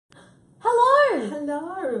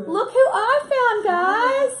Hello. Look who I found,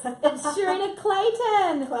 guys. It's Shareena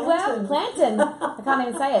Clanton. Well, Clanton. I can't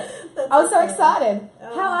even say it. I was so excited.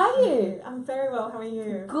 How are you? I'm very well. How are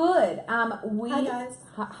you? Good. Hi, guys.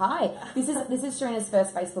 Hi. This is Shareena's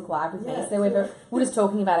first Facebook Live with me, Yeah, so we're just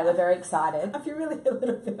talking about it. We're very excited. I feel really a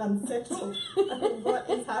little bit unsettled. What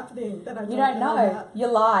is happening that I You don't know. about?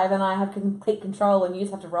 You're live, and I have complete control, and you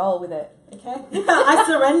just have to roll with it. Okay. I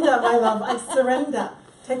surrender, my love. I surrender.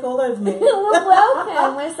 Take all of me. Well,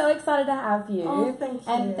 welcome. We're so excited to have you. Oh, thank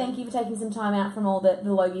you. And thank you for taking some time out from all the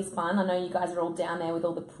Logies fun. I know you guys are all down there with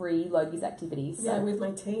all the pre-Logies activities. So. Yeah, with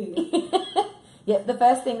my tea. Yeah, the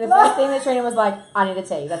first thing that Shareena was like, I need a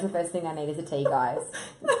tea. That's the first thing I need is a tea, guys.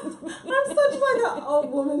 I'm such like an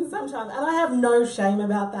old woman sometimes, and I have no shame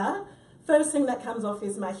about that. First thing that comes off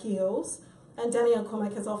is my heels. And Danielle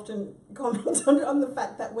Cormack has often commented on the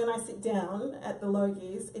fact that when I sit down at the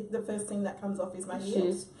Logies, the first thing that comes off is my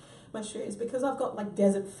heels. My shoes, because I've got like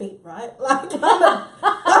desert feet, right? Like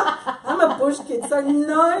I'm a bush kid, so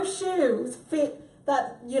no shoes fit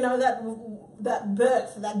that, you know, that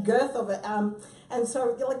girth of it. And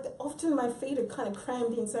so like often my feet are kind of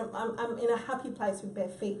crammed in, so I'm in a happy place with bare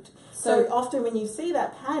feet. So often when you see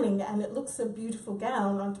that panning and it looks a beautiful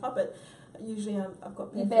gown on top of it, usually I've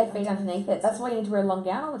got bare feet underneath it. That's why you need to wear a long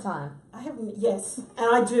gown all the time. Yes,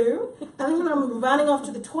 and I do. And then when I'm running off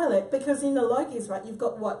to the toilet, because in the Logies, right, you've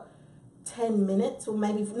got what, 10 minutes or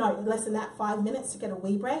maybe, no, less than that, 5 minutes to get a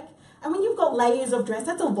wee break. And when you've got layers of dress,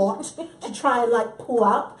 that's a lot to try and like pull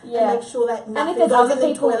up and make sure that nothing and if there's goes other in the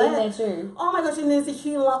people toilet. in there too. Oh my gosh, and there's a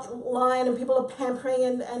huge line and people are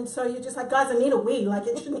pampering and so you're just like, guys, I need a wee. Like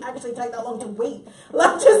it shouldn't actually take that long to wee.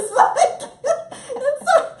 Like just like, and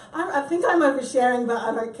so I think I'm oversharing, but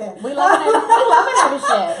I don't care. We love an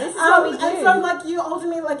overshare. This is what we do. And so like you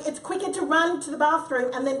ultimately, like it's quicker to run to the bathroom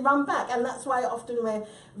and then run back. And that's why I often wear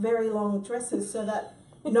very long dresses so that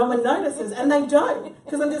no one notices, and they don't,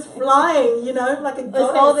 because I'm just flying, you know, like a goddess.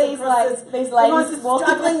 There's all these like these ladies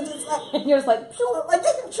struggling, just like, and you're just like,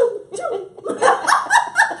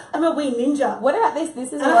 I'm a wee ninja. What about this?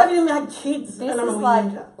 This is I haven't even had kids. This and I'm is a wee like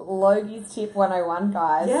ninja. Logies tip 101,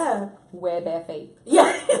 guys. Yeah. Wear bare feet.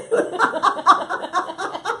 Yeah.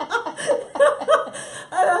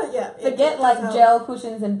 Yeah. Forget like gel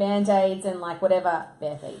cushions and band-aids and like whatever,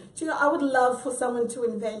 bare feet. Do you know, I would love for someone to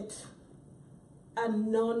invent a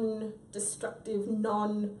non-destructive,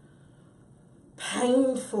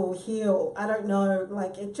 non-painful heel. I don't know,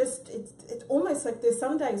 like it's almost like there's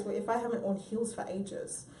some days where if I haven't worn heels for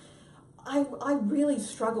ages, I really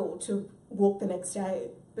struggle to walk the next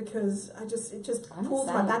day because it just pulls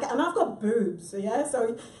my back, and I've got boobs, yeah,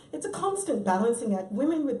 so it's a constant balancing act.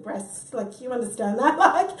 Women with breasts, like you understand that,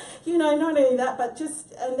 like, you know, not only that, but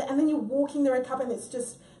just and then you're walking the red carpet and it's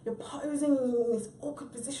just you're posing in these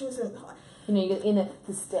awkward positions and you know, you're in it,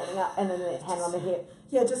 just standing up and then the hand on the hip.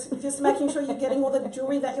 Yeah, just making sure you're getting all the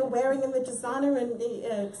jewelry that you're wearing and the designer and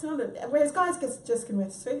it's not. Whereas guys just can wear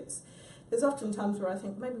suits. There's often times where I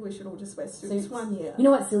think maybe we should all just wear suits one year. You know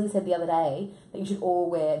what Silly said the other day? That you should all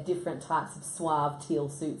wear different types of suave teal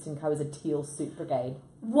suits and go as a teal suit brigade.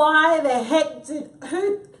 Why the heck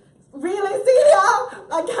who really, Celia?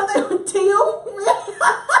 I can't do teal. Really?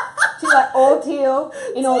 She's like all teal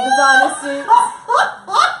in all designer suits.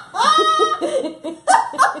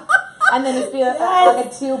 And then it's like a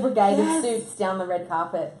teal brigade of suits down the red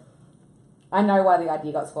carpet. I know why the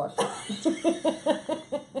idea got squashed.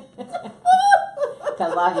 I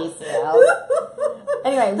love you, Sil.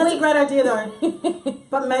 Anyway, that's a great idea though.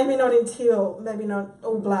 But maybe not in teal. Maybe not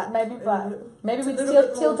all black. Maybe black. Maybe with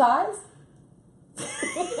teal ties.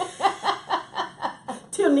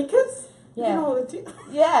 Teal knickers. Yeah. You know,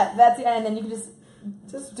 yeah, that's it. And then you can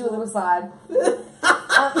just do a little side.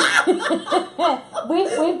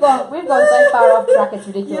 We've gone so far off track, it's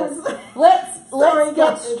ridiculous. Yes. Let's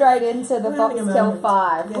get straight into the Foxtel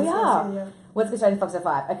 5. Yes, we are. Yeah. Let's get straight into Foxtel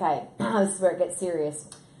 5. Okay, this is where it gets serious.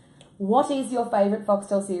 What is your favourite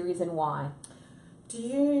Foxtel series and why? Do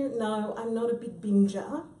you know I'm not a big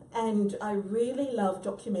binger, and I really love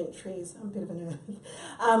documentaries. I'm a bit of a nerd.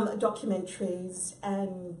 Documentaries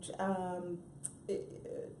and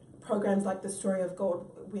programs like The Story of God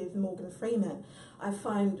with Morgan Freeman. I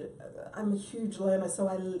find I'm a huge learner, so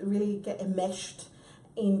I really get enmeshed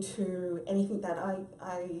into anything that I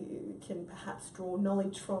can perhaps draw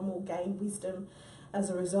knowledge from or gain wisdom as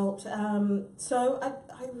a result. So I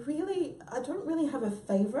don't really have a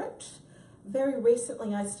favourite. Very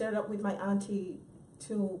recently I stayed up with my auntie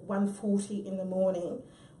till 1:40 in the morning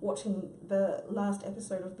watching the last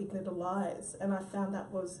episode of Big Little Lies, and I found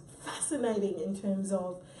that was fascinating in terms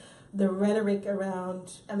of the rhetoric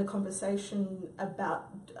around and the conversation about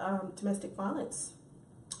domestic violence,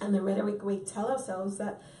 and the rhetoric we tell ourselves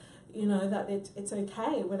that, you know, that it's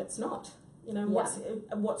okay when it's not. You know,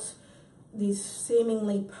 what's this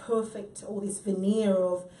seemingly perfect, or this veneer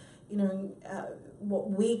of, you know, what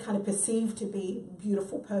we kind of perceive to be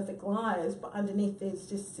beautiful, perfect lives, but underneath there's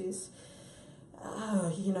just this,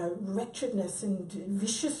 you know, wretchedness and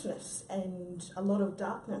viciousness and a lot of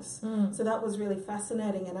darkness. So that was really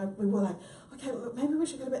fascinating, and we were like, okay, maybe we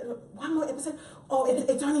should go to bed. One more episode. Oh,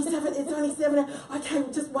 it's only 7. It's only 7. Okay,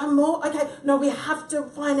 just one more. Okay, no, we have to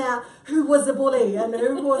find out who was the bully and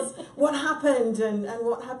what happened and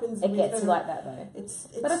what happens. It gets like that though.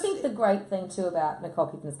 But I think the great thing too about Nicole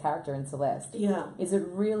Kidman's character in Celeste, is it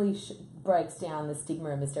really breaks down the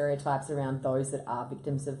stigma and the stereotypes around those that are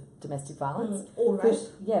victims of domestic violence. All right.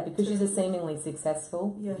 Because she's a seemingly successful,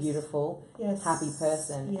 beautiful, happy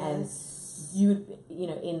person, and you would, you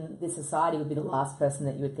know, in this society would be the last person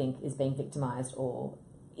that you would think is being victimised or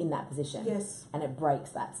in that position. Yes. And it breaks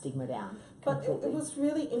that stigma down. But it was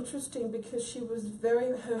really interesting because she was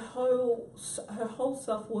her whole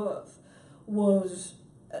self-worth was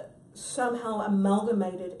somehow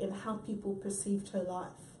amalgamated in how people perceived her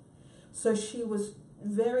life. So she was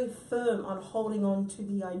very firm on holding on to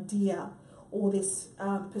the idea or this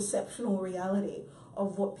perceptual reality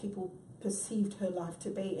of what people perceived her life to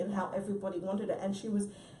be and how everybody wanted it. And she was,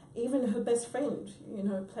 even her best friend, you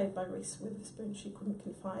know, played by Reese Witherspoon, she couldn't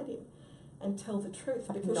confide in and tell the truth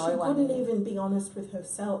because she couldn't even be honest with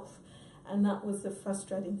herself. And that was the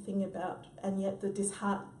frustrating thing about, and yet the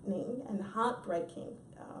disheartening and heartbreaking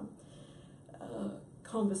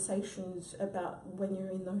conversations about when you're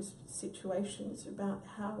in those situations, about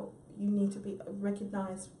how you need to be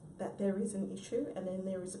recognise that there is an issue and then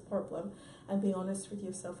there is a problem, and be honest with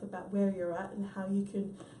yourself about where you're at and how you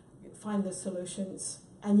can find the solutions,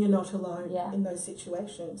 and you're not alone in those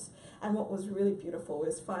situations. And what was really beautiful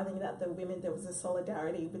was finding that the women, there was a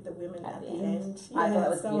solidarity with the women at the end. I thought that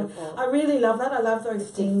was beautiful. I really love that. I love those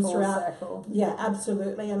themes throughout. Circle. Yeah,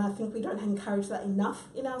 absolutely. And I think we don't encourage that enough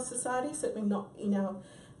in our society, certainly not in our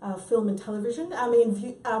film and television. I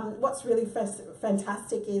mean, what's really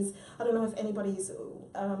fantastic is, I don't know if anybody's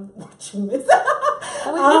watching this.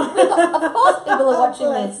 Of course people are watching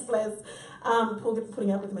this.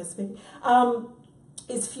 Putting up with my speaking.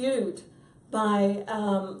 Is Feud by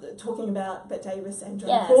talking about Bette Davis and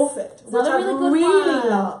Joan Crawford, which I really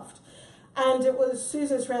loved. And it was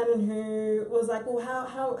Susan Sarandon who was like, well,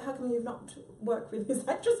 how come you've not worked with this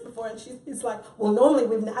actress before? And she's like, well, normally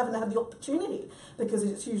we haven't had the opportunity because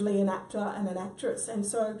it's usually an actor and an actress. And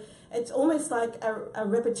so it's almost like a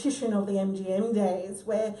repetition of the MGM days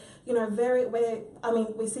where, you know,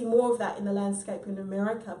 we see more of that in the landscape in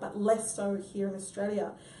America, but less so here in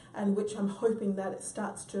Australia, and which I'm hoping that it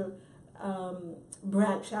starts to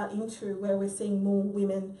branch out into, where we're seeing more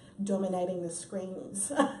women dominating the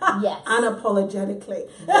screens, unapologetically.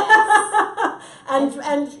 Yes.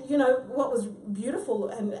 and you know what was beautiful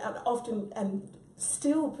and often and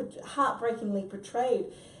still heartbreakingly portrayed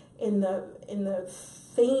in the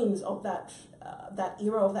themes of that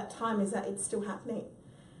era of that time is that it's still happening.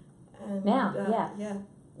 And now,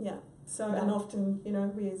 So and often, you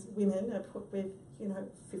know, we as women are put with, you know,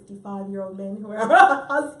 55-year-old men who are our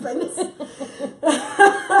husbands.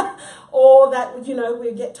 Or that, you know,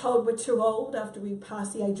 we get told we're too old after we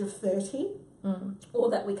pass the age of 30. Or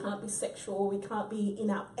that we can't be sexual, or we can't be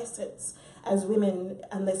in our essence as women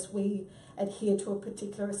unless we adhere to a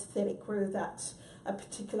particular aesthetic, whether that's a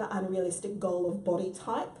particular unrealistic goal of body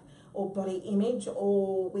type or body image,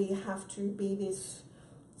 or we have to be this,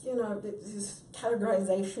 you know, this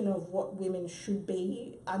categorization of what women should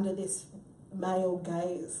be under this male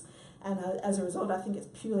gaze. And as a result, I think it's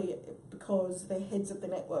purely because the heads of the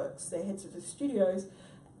networks, the heads of the studios,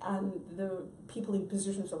 and the people in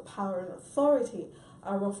positions of power and authority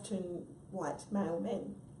are often white male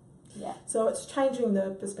men. Yeah. So it's changing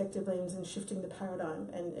the perspective lens and shifting the paradigm.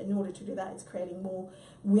 And in order to do that, it's creating more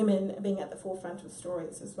women being at the forefront of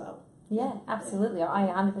stories as well. Yeah, absolutely. I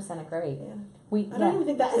 100% agree. Yeah. I don't even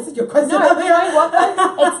think that answered your question. No, you know what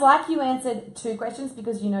though? It's like you answered 2 questions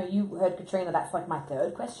because, you know, you heard Katrina, that's like my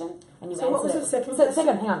 3rd question. And you answered what was the second question?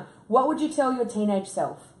 Second, hang on. What would you tell your teenage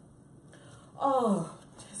self?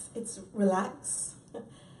 It's relax.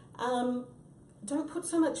 Don't put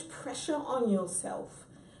so much pressure on yourself.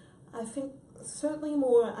 I think certainly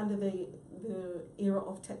more under the era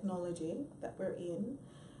of technology that we're in,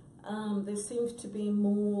 there seems to be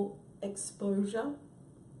more exposure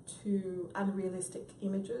to unrealistic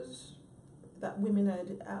images that women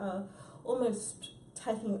are almost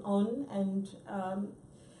taking on and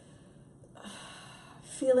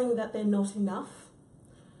feeling that they're not enough.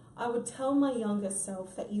 I would tell my younger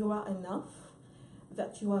self that you are enough,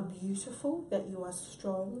 that you are beautiful, that you are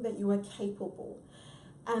strong, that you are capable,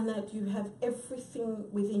 and that you have everything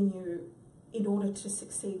within you in order to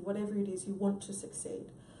succeed, whatever it is you want to succeed.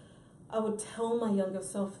 I would tell my younger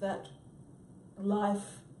self that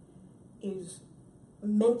life is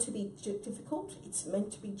meant to be difficult, it's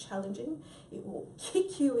meant to be challenging, it will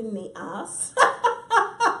kick you in the ass.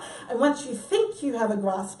 And once you think you have a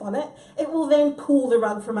grasp on it, it will then pull the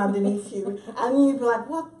rug from underneath you. And you'll be like,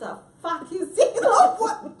 what the fuck is this?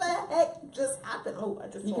 What the heck just happened? Oh, I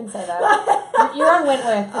just You can say that. You're on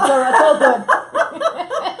Wentworth. It's all good.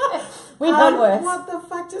 We've Wentworth. What the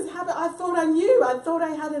fuck just happened? I thought I knew. I thought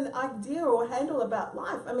I had an idea or handle about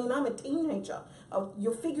life. I mean, I'm a teenager. Oh,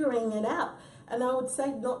 you're figuring it out. And I would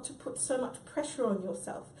say not to put so much pressure on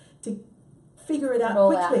yourself, to figure it out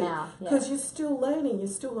quickly, because you're still learning, you're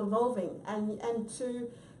still evolving, and to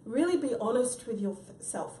really be honest with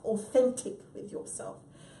yourself, authentic with yourself,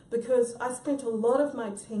 because I spent a lot of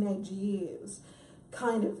my teenage years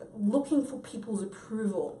kind of looking for people's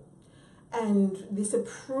approval, and this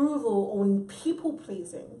approval on people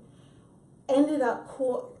pleasing ended up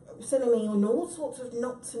sending me on all sorts of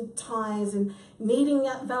knots and ties and needing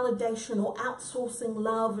that validation or outsourcing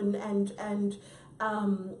love and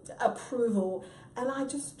approval, and I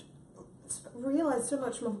just realized so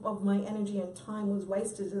much of my energy and time was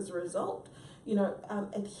wasted as a result. You know,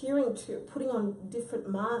 adhering to, putting on different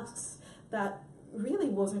masks that really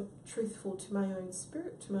wasn't truthful to my own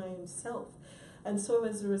spirit, to my own self. And so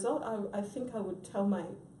as a result, I think I would tell my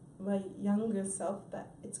younger self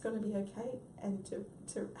that it's going to be okay, and to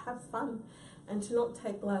have fun and to not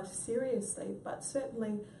take life seriously, but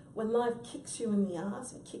certainly when life kicks you in the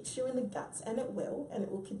ass and kicks you in the guts, and it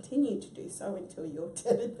will continue to do so until you're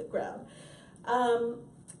dead in the ground,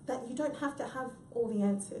 that you don't have to have all the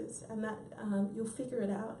answers, and that you'll figure it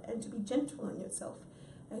out, and to be gentle on yourself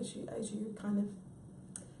as you kind of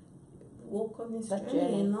walk on this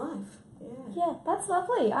journey in life. Yeah, that's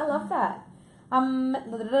lovely. I love that.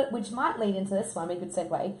 Which might lead into this one, be a good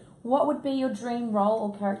segue. What would be your dream role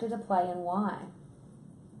or character to play, and why?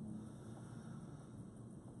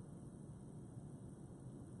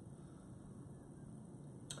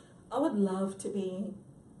 I would love to be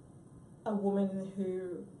a woman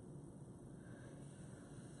who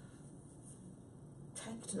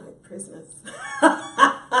takes no prisoners,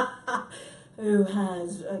 who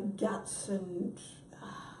has guts and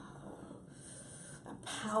a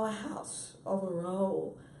powerhouse of a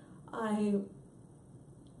role. I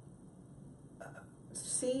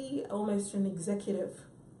see almost an executive,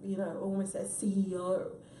 you know, almost a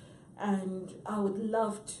CEO. And I would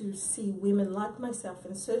love to see women like myself,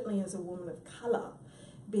 and certainly as a woman of colour,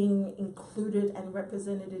 being included and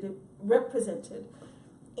represented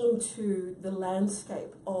into the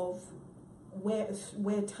landscape of where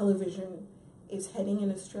television is heading in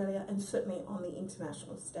Australia, and certainly on the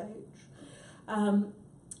international stage. I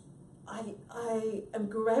am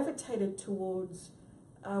gravitated towards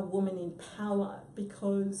a woman in power,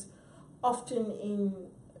 because often in,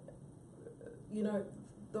 you know,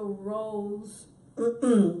 the roles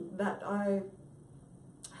that I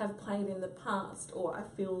have played in the past, or I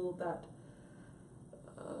feel that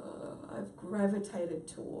I've gravitated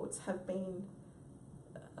towards, have been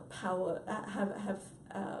power, have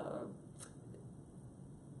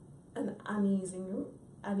an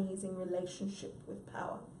uneasy relationship with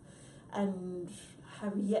power, and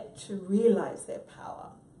have yet to realise their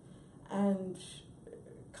power, and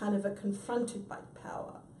kind of are confronted by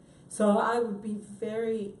power. So I would be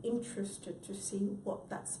very interested to see what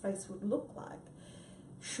that space would look like.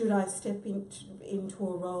 Should I step into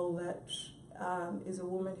a role that is a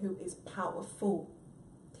woman who is powerful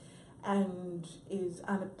and is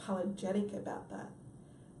unapologetic about that?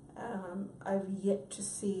 I've yet to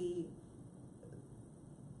see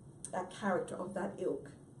a character of that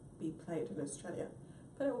ilk be played in Australia,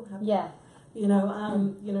 but it will happen. Yeah. You know,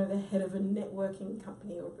 the head of a networking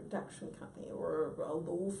company or a production company or a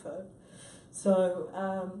law firm. So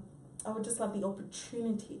I would just love the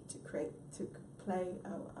opportunity to play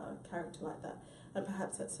a character like that, and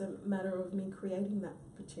perhaps that's a matter of me creating that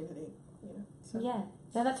opportunity. You know. So. Yeah,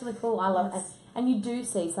 no, that's really cool. I love it, and you do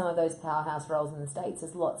see some of those powerhouse roles in the States.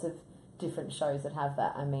 There's lots of different shows that have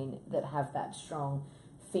that. I mean, that have that strong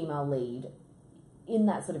female lead in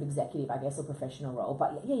that sort of executive, I guess, or professional role.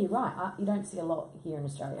 But yeah, you're right. You don't see a lot here in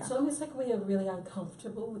Australia. It's almost like we are really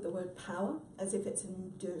uncomfortable with the word power, as if it's a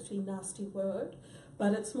dirty, nasty word.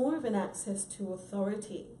 But it's more of an access to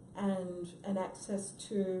authority and an access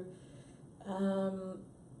to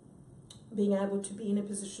being able to be in a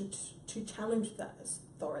position to challenge that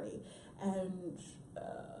authority and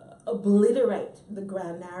obliterate the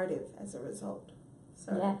grand narrative as a result.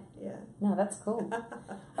 So, yeah. No, that's cool.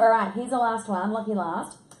 All right, here's the last one, lucky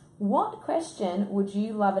last. What question would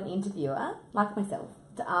you love an interviewer, like myself,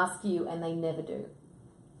 to ask you and they never do?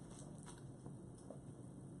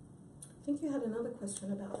 I think you had another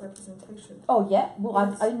question about representation. Oh, yeah? Well,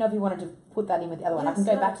 yes. I didn't know if you wanted to put that in with the other one. I can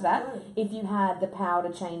go back to that. No. If you had the power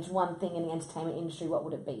to change one thing in the entertainment industry, what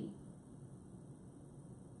would it be?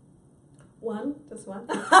 Just one.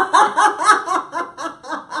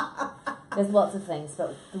 There's lots of things,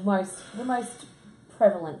 but the most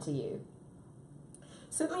prevalent to you.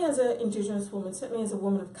 Certainly as an Indigenous woman, certainly as a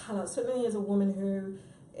woman of colour, certainly as a woman who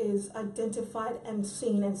is identified and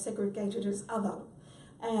seen and segregated as other,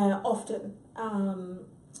 often,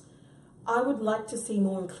 I would like to see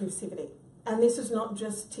more inclusivity. And this is not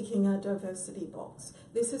just ticking a diversity box.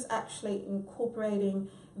 This is actually incorporating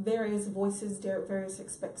various voices, various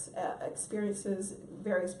experiences,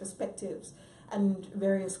 various perspectives, and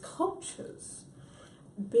various cultures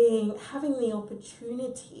having the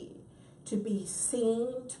opportunity to be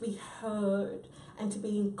seen, to be heard, and to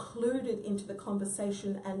be included into the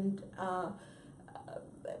conversation and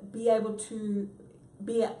be able to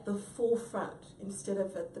be at the forefront instead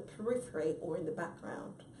of at the periphery or in the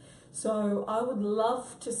background. So I would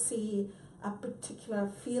love to see a particular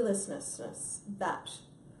fearlessness that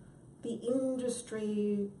the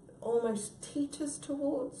industry almost teeters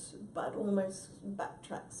towards, but almost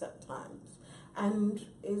backtracks at times, and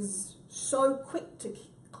is so quick to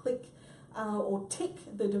click or tick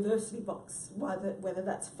the diversity box, whether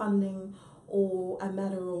that's funding or a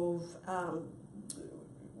matter of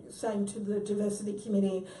saying to the diversity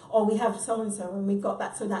committee, "Oh, we have so and so, and we've got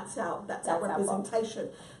that, so that's our representation."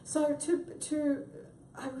 So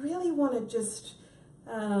I really want to just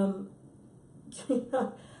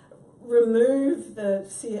remove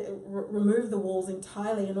the walls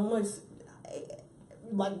entirely and almost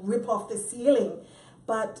like rip off the ceiling,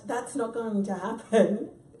 but that's not going to happen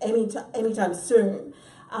anytime soon.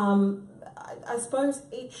 I suppose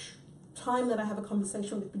each time that I have a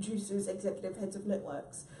conversation with producers, executive heads of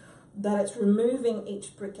networks, that it's removing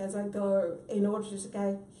each brick as I go in order to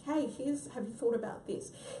go, hey, have you thought about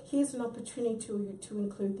this? Here's an opportunity to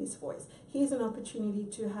include this voice. Here's an opportunity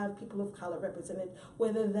to have people of colour represented,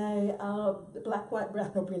 whether they are black, white,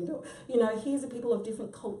 brown or brindle. Here's the people of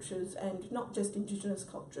different cultures, and not just Indigenous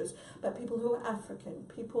cultures, but people who are African,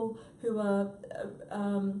 people who are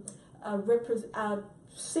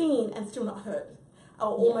seen and still not heard,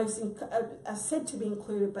 are almost are said to be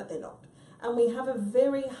included, but they're not. And we have a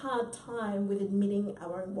very hard time with admitting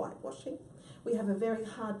our own whitewashing. We have a very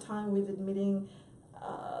hard time with admitting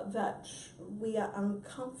that we are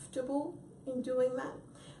uncomfortable in doing that.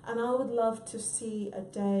 And I would love to see a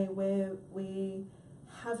day where we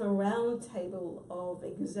have a round table of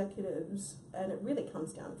executives, and it really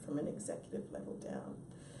comes down from an executive level down,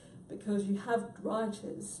 because you have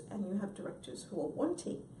writers and you have directors who are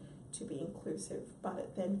wanting to be inclusive, but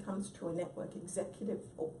it then comes to a network executive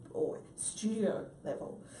or studio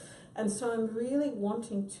level. And so I'm really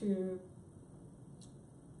wanting to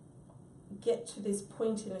get to this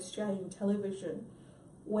point in Australian television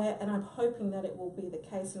where, and I'm hoping that it will be the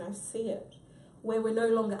case, and I see it, where we're no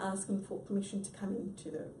longer asking for permission to come into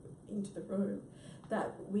the room,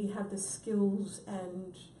 that we have the skills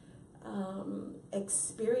and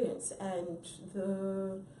experience and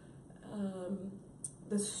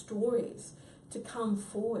the stories to come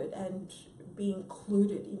forward and be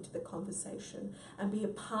included into the conversation and be a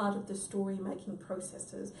part of the story making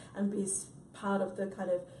processes and be part of the kind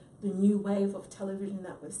of the new wave of television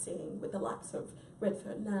that we're seeing with the likes of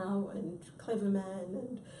Redfern Now and Clever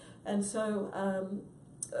Man and so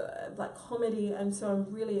like comedy. And so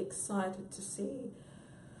I'm really excited to see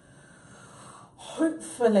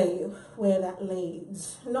hopefully where that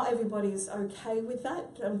leads. Not everybody's okay with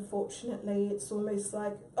that. Unfortunately, it's almost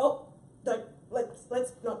like,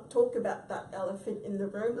 let's not talk about that elephant in the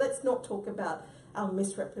room. Let's not talk about our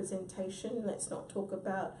misrepresentation. Let's not talk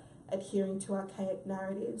about adhering to archaic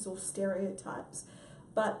narratives or stereotypes.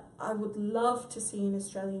 But I would love to see in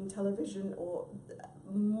Australian television or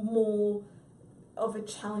more of a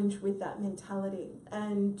challenge with that mentality,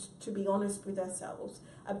 and to be honest with ourselves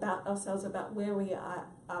about where we are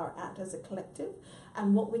at as a collective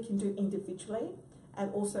and what we can do individually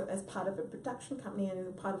and also as part of a production company and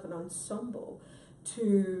as part of an ensemble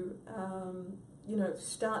to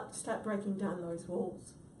start breaking down those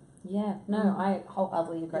walls. Yeah, no, I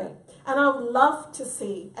wholeheartedly agree. Yeah. And I would love to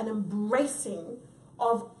see an embracing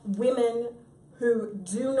of women who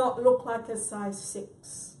do not look like a size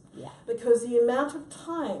 6 Yeah. Because the amount of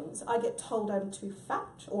times I get told I'm too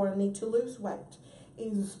fat or I need to lose weight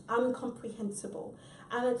is incomprehensible.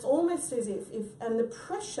 And it's almost as if and the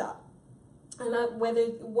pressure, and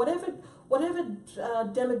whatever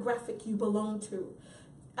demographic you belong to,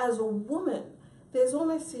 as a woman, there's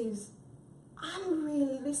almost these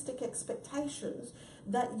unrealistic expectations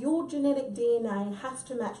that your genetic DNA has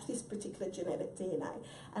to match this particular genetic DNA,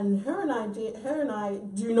 and her and I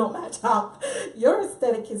do not match up. Your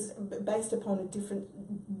aesthetic is based upon a different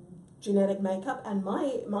genetic makeup, and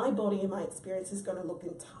my body and my experience is going to look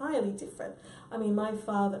entirely different. I mean, my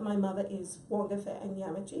mother is Wongatha and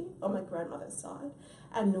Yamaji on my grandmother's side,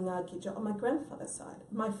 and Noongar Gidja on my grandfather's side.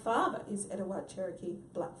 My father is Etowah, Cherokee,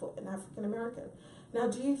 Blackfoot, and African American. Now,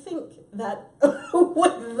 do you think that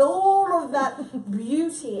with all of that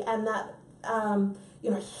beauty and that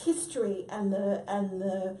history and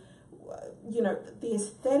the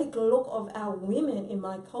aesthetic look of our women in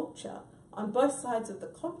my culture on both sides of the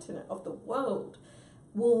continent of the world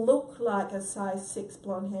will look like a size 6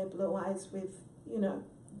 blonde hair, blue eyes with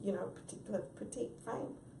particular petite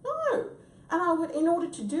frame? No. And I would, in order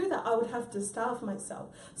to do that, I would have to starve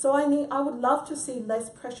myself. So I would love to see less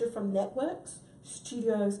pressure from networks,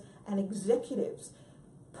 studios, and executives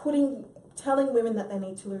telling women that they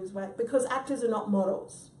need to lose weight, because actors are not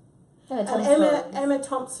models. Yeah, and Emma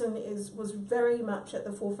Thompson was very much at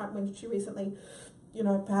the forefront when she recently,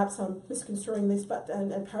 perhaps I'm misconstruing this, but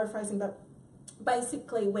and paraphrasing, but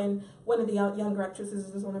basically when one of the younger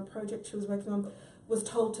actresses was on a project she was working on, was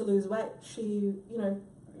told to lose weight, she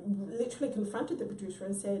literally confronted the producer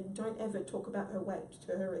and said, don't ever talk about her weight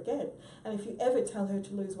to her again, and if you ever tell her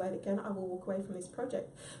to lose weight again, I will walk away from this project.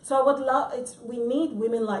 So I would love, we need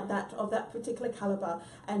women like that, of that particular caliber,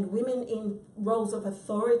 and women in roles of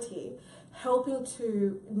authority, helping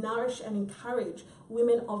to nourish and encourage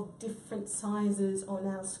women of different sizes on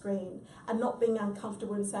our screen, and not being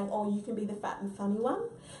uncomfortable and saying, oh, you can be the fat and funny one,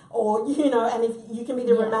 or and if you can be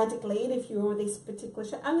the romantic lead if you're this particular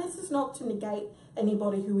show. And this is not to negate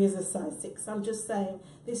anybody who is a size 6. I'm just saying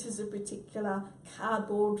this is a particular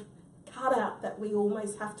cardboard cutout that we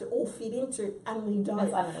almost have to all fit into, and we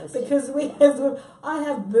don't, because I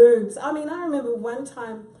have boobs. I mean, I remember one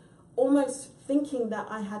time almost thinking that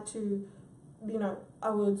I had to, I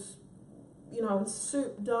was on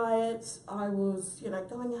soup diets, I was,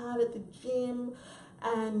 going hard at the gym,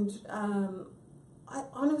 and I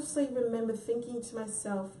honestly remember thinking to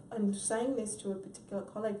myself and saying this to a particular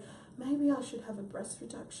colleague, maybe I should have a breast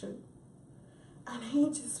reduction. And he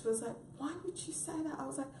just was like, why would you say that? I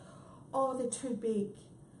was like, oh, they're too big.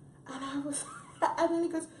 And and then he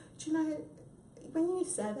goes, do you know, when you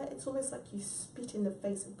say that, it's almost like you spit in the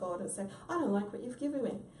face of God and say, I don't like what you've given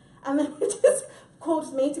me. And then it just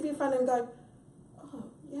caused me to be in front and go, oh,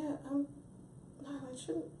 yeah, no, I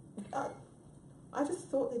shouldn't. I just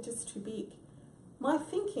thought they're just too big. My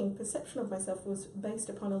perception of myself was based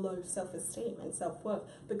upon a low self-esteem and self-worth,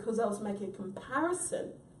 because I was making a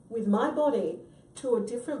comparison with my body to a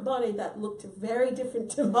different body that looked very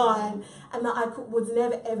different to mine, and that I was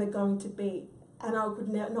never ever going to be, and I could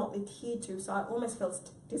not adhere to. So I almost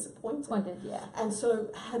felt disappointed. Yeah. And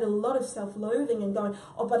so had a lot of self-loathing and going,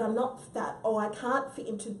 oh, but I'm not that. Oh, I can't fit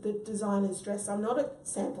into the designer's dress. I'm not a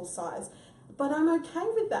sample size. But I'm okay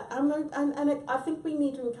with that. I think we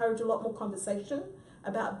need to encourage a lot more conversation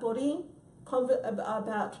about body,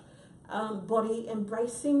 about body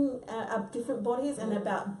embracing different bodies, and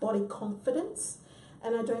about body confidence.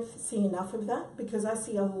 And I don't see enough of that, because I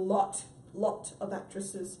see a lot of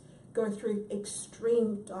actresses go through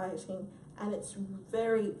extreme dieting, and it's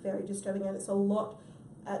very, very disturbing, and it's a lot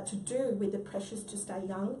to do with the pressures to stay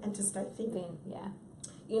young and to stay thin. Yeah.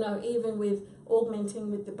 Even with augmenting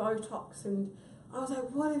with the Botox, and I was like,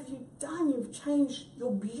 what have you done? You've changed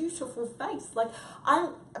your beautiful face. Like,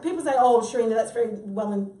 people say, oh, Shareena, that's very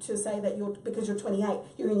well to say that because you're 28,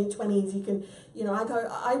 you're in your 20s, you can,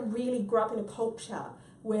 I really grew up in a culture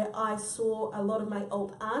where I saw a lot of my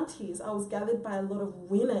old aunties. I was gathered by a lot of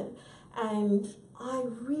women, and I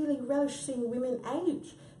really relish seeing women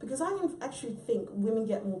age, because I actually think women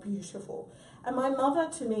get more beautiful. And my mother,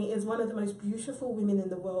 to me, is one of the most beautiful women in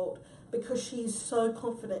the world, because she is so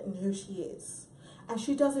confident in who she is. And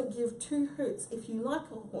she doesn't give two hoots if you like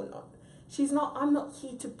her or not. I'm not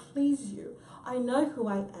here to please you. I know who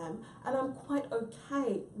I am, and I'm quite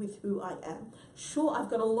okay with who I am. Sure, I've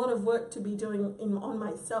got a lot of work to be doing on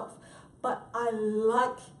myself, but I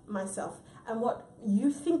like myself. And what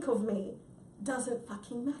you think of me doesn't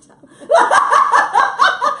fucking matter.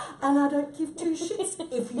 and I don't give two shits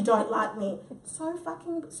if you don't like me. So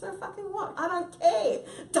fucking what? I don't care.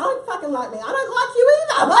 Don't fucking like me. I don't like you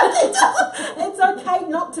either. It's okay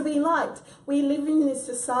not to be liked. We live in this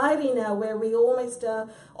society now where we almost are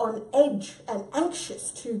on edge and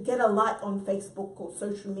anxious to get a like on Facebook or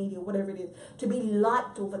social media, whatever it is, to be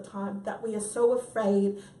liked all the time, that we are so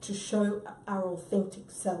afraid to show our authentic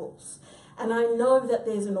selves. And I know that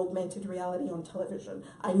there's an augmented reality on television.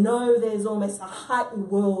 I know there's almost a heightened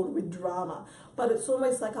world with drama. But it's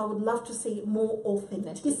almost like I would love to see more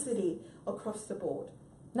authenticity across the board.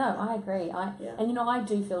 No, I agree. And, you know, I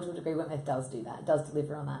do feel to a degree Wentworth does do that. It does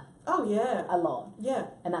deliver on that. Oh, yeah. A lot. Yeah.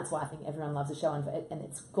 And that's why I think everyone loves the show. And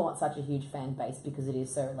it's got such a huge fan base because it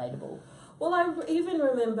is so relatable. Well, I even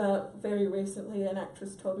remember very recently an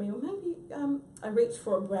actress told me, well, maybe I reached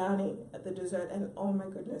for a brownie at the dessert, and oh my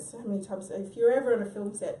goodness, how many times, if you're ever on a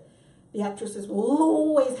film set, the actresses will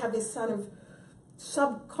always have this kind of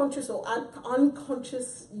subconscious or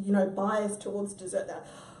unconscious, you know, bias towards dessert. That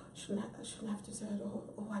I shouldn't have dessert,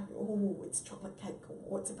 or it's chocolate cake,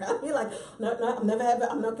 or it's a brownie. Like, no, I'm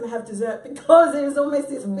not going to have dessert, because there's almost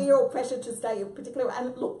this fear or pressure to stay a particular.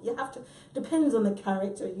 And look, you have to. Depends on the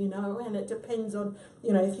character, you know, and it depends on,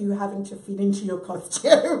 you know, if you're having to fit into your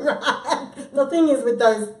costume. Right? The thing is with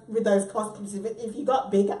those costumes, if you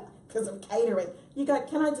got bigger because of catering, you go,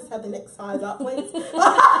 can I just have the next size up, please? Which is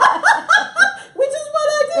what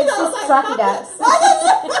I did. It's just trucky dance.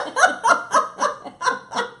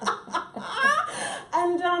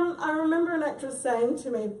 And I remember an actress saying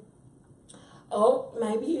to me, oh,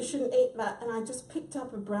 maybe you shouldn't eat that. And I just picked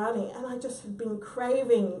up a brownie, and I just had been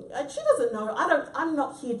craving. And she doesn't know. I'm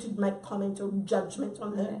not here to make comment or judgment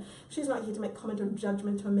on her. Yeah. She's not here to make comment or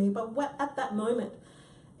judgment on me. But at that moment,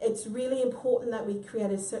 it's really important that we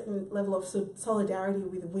create a certain level of solidarity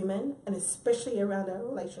with women, and especially around our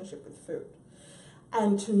relationship with food.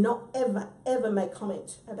 And to not ever make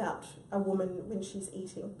comment about a woman when she's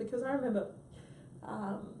eating. Because I remember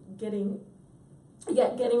getting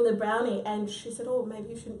the brownie, and she said, oh, maybe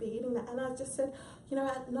you shouldn't be eating that. And I just said, you know,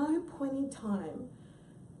 at no point in time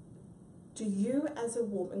do you as a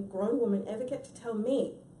woman, grown woman, ever get to tell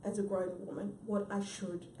me as a grown woman what I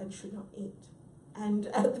should and should not eat. And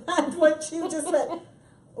at that point she just went,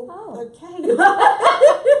 oh, okay.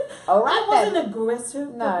 All right. It wasn't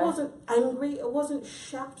aggressive, no. It wasn't angry, it wasn't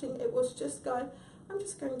shouting, it was just going, I'm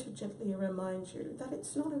just going to gently remind you that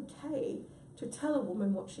it's not okay to tell a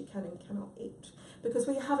woman what she can and cannot eat, because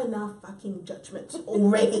we have enough fucking judgment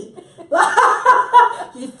already.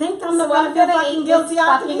 You think I'm the one who's fucking guilty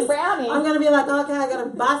after this? Brownie. I'm going to be like, okay, I got to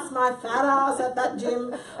bust my fat ass at that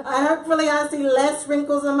gym. Hopefully I see less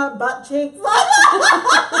wrinkles on my butt cheeks.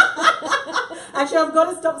 Actually, I've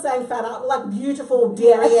got to stop saying fat ass, like beautiful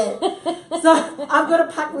derriere. So I've got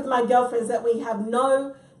to pact with my girlfriends that we have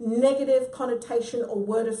no negative connotation or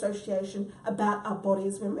word association about our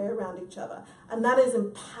bodies when we're around each other, and that is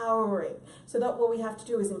empowering. So that what we have to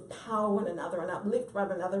do is empower one another and uplift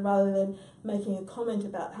one another, rather than making a comment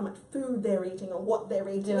about how much food they're eating or what they're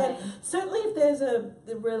eating. And certainly if there's a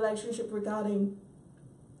relationship regarding,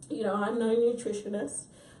 you know, I'm no nutritionist,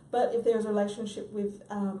 but if there's a relationship with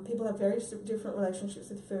people have very different relationships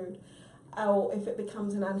with food, or if it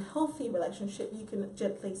becomes an unhealthy relationship, you can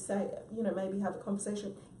gently say, you know, maybe have a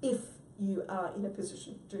conversation if you are in a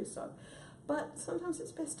position to do so. But sometimes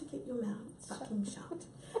it's best to keep your mouth fucking shut.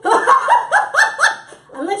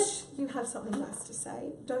 Unless you have something nice to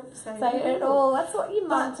say, don't say it at all. That's what your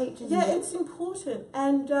mum teaches you. Yeah, it's important.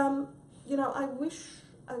 And, you know, I wish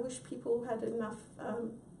people had enough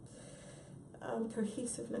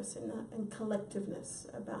cohesiveness in that, and collectiveness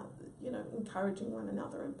about, you know, encouraging one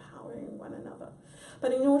another, empowering one another.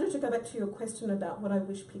 But in order to go back to your question about what I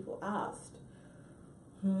wish people asked,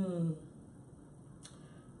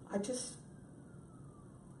 I just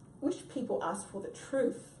wish people asked for the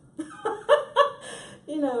truth.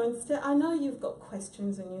 You know, instead, I know you've got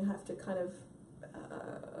questions and you have to kind of,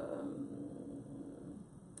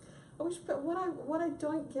 I wish, but what I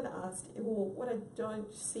don't get asked, or what I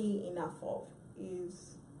don't see enough of,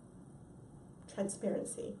 is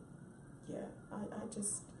transparency. Yeah,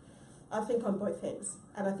 I think on both ends,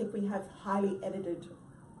 and I think we have highly edited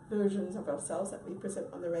versions of ourselves that we present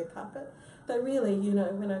on the red carpet. But really, you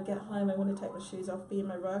know, when I get home, I want to take my shoes off, be in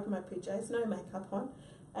my robe, my PJs, no makeup on,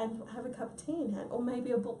 and have a cup of tea in hand, or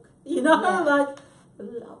maybe a book. You know, like, I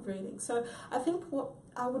love reading. So I think what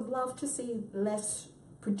I would love to see less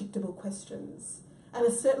predictable questions,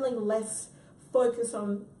 and certainly less focus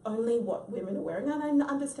on only what women are wearing. And I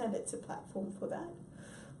understand it's a platform for that,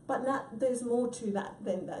 But there's more to that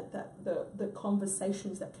than the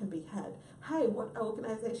conversations that can be had. Hey, what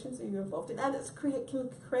organisations are you involved in? And can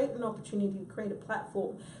create an opportunity to create a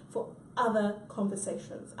platform for other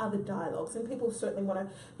conversations, other dialogues. And people certainly want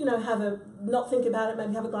to, not think about it,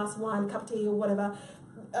 maybe have a glass of wine, a cup of tea or whatever,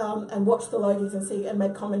 and watch the Logies and see and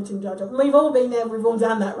make comment and judge. We've all been there, we've all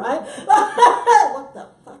done that, right? What the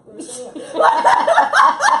fuck were we doing?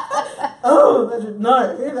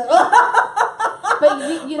 No. But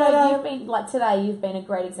you've been like today. You've been a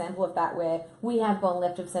great example of that, where we have gone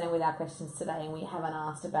left of centre with our questions today, and we haven't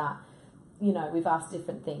asked about, we've asked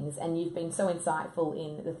different things, and you've been so insightful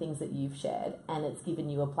in the things that you've shared, and it's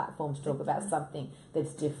given you a platform to talk about something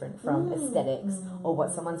that's different from aesthetics or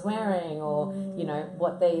what someone's wearing or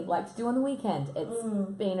what they like to do on the weekend. It's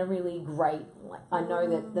been a really great. I know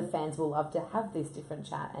that the fans will love to have this different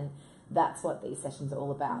chat, and that's what these sessions are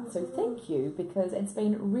all about. So thank you, because it's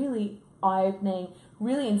been really eye-opening,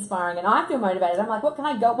 really inspiring, and I feel motivated. I'm like, what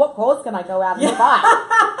cause can I go out and fight?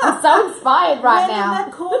 I'm so inspired right now.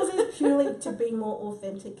 That cause is purely to be more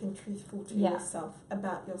authentic and truthful to yourself,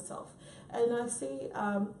 about yourself. And I see,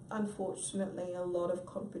 unfortunately, a lot of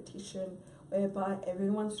competition whereby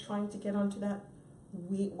everyone's trying to get onto that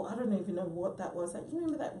weird, I don't even know what that was. You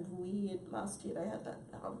remember that weird, last year they had that,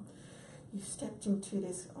 you stepped into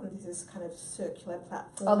this kind of circular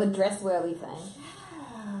platform. Oh, the dress whirly thing.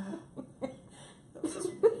 Yeah. It was just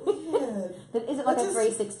weird. Is it like a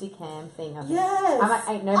 360 cam thing? Yes. I'm like,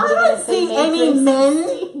 ain't nobody going to see me. I don't see any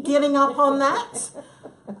men getting up on that.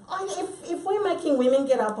 If we're making women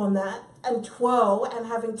get up on that and twirl and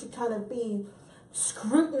having to kind of be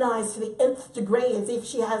scrutinised to the nth degree as if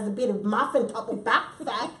she has a bit of muffin top or back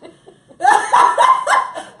fat, then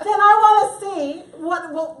I want to see what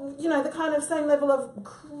the kind of same level of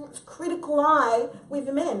critical eye with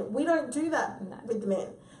the men. We don't do that with the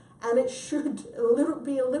men. And it should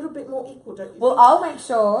be a little bit more equal, don't you think? I'll make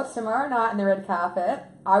sure tomorrow night on the red carpet,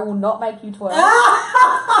 I will not make you twirl.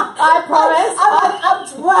 I promise. I'm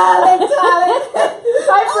twirling, darling.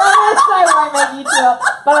 I promise I won't make you twirl.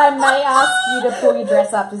 But I may ask you to pull your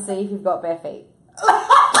dress up to see if you've got bare feet.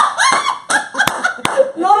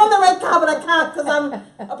 Not on the red carpet, I can't, because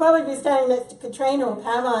I'll probably be standing next to Katrina or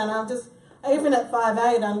Pamela, and I'm just... Even at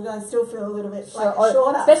 5'8", I still feel a little bit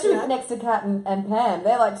shorter. Especially next to Kat and Pam.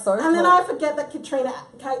 They're like so And then I forget that Kate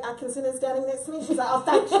Atkinson is standing next to me. She's like, oh,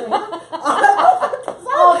 thanks, Shareena.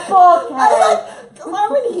 Poor Kate.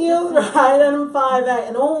 I'm in heels, right, and I'm 5'8",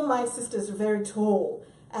 and all my sisters are very tall.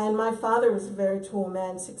 And my father is a very tall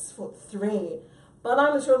man, 6'3". But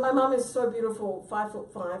I'm sure my mum is so beautiful,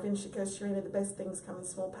 5'5", and she goes, Shareena, the best things come in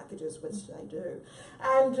small packages, which they do.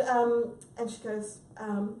 And she goes,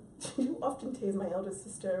 she often tease my elder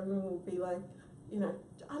sister and will be like,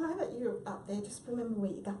 I know that you're up there, just remember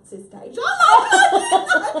where your guts is, Dave.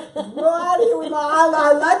 Right here with my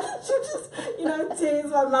eyeliner, like she'll just,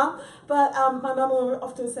 tease my mum. But my mum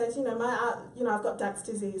often says, I've got Dax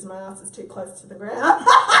disease, my ass is too close to the ground.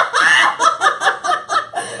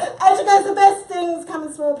 And she goes, the best things come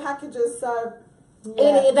in small packages, so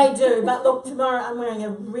they do. But look, tomorrow I'm wearing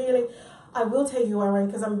I will tell you who I'm wearing,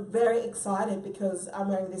 because I'm very excited, because I'm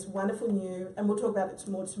wearing this wonderful new, and we'll talk about it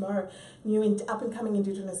more tomorrow, new up-and-coming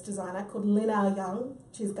Indigenous designer called Lynn R. Young.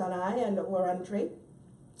 She's Gunai and Wurundjeri.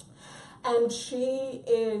 And she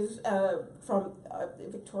is from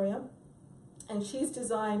Victoria. And she's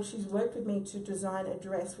worked with me to design a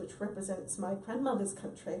dress which represents my grandmother's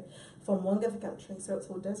country, from Wongatha country, so it's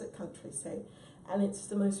all desert country, see. And it's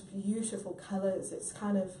the most beautiful colours. It's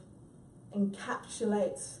kind of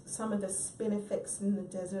encapsulates some of the spinifex in the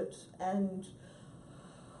desert and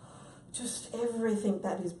just everything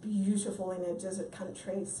that is beautiful in a desert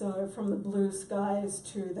country. So from the blue skies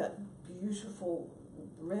to that beautiful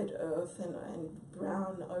red earth and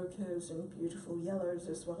brown ochres and beautiful yellows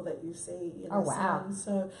as well that you see in the sun.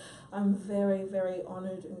 So I'm very, very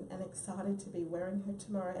honoured and excited to be wearing her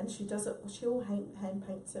tomorrow. And she does it, she all hand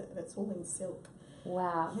paints it, and it's all in silk.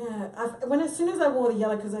 Wow. Yeah. As soon as I wore the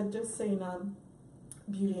yellow, because I'd just seen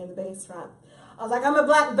Beauty and the Beast, right? I was like, I'm a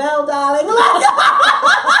black belle, darling. Well,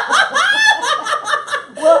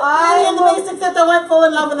 Beauty and the Beast, except I won't fall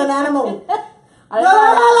in love with an animal. I don't know.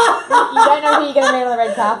 You don't know who you're going to meet on the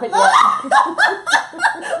red carpet yet.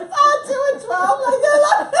 2 and 12.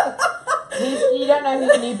 You don't know who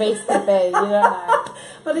the new beast could be. You don't know.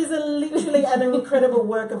 But he's literally an incredible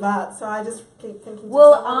work of art. So I just keep thinking.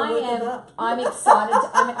 Well, I'm excited.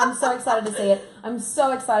 I'm so excited to see it. I'm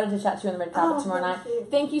so excited to chat to you on the red carpet tomorrow night.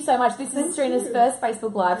 Thank you so much. This is Shareena's first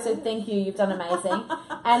Facebook Live, so thank you. You've done amazing.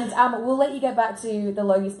 And we'll let you get back to the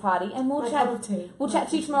Logies party, and we'll chat. We'll chat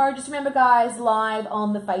to you tomorrow. Just remember, guys, live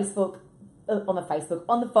on the Facebook on the Facebook,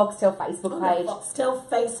 on the Foxtel Facebook page. The Foxtel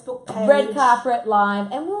Facebook page. Red carpet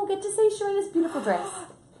live, and we'll get to see Shareena's beautiful dress.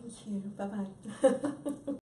 Thank you. Bye-bye.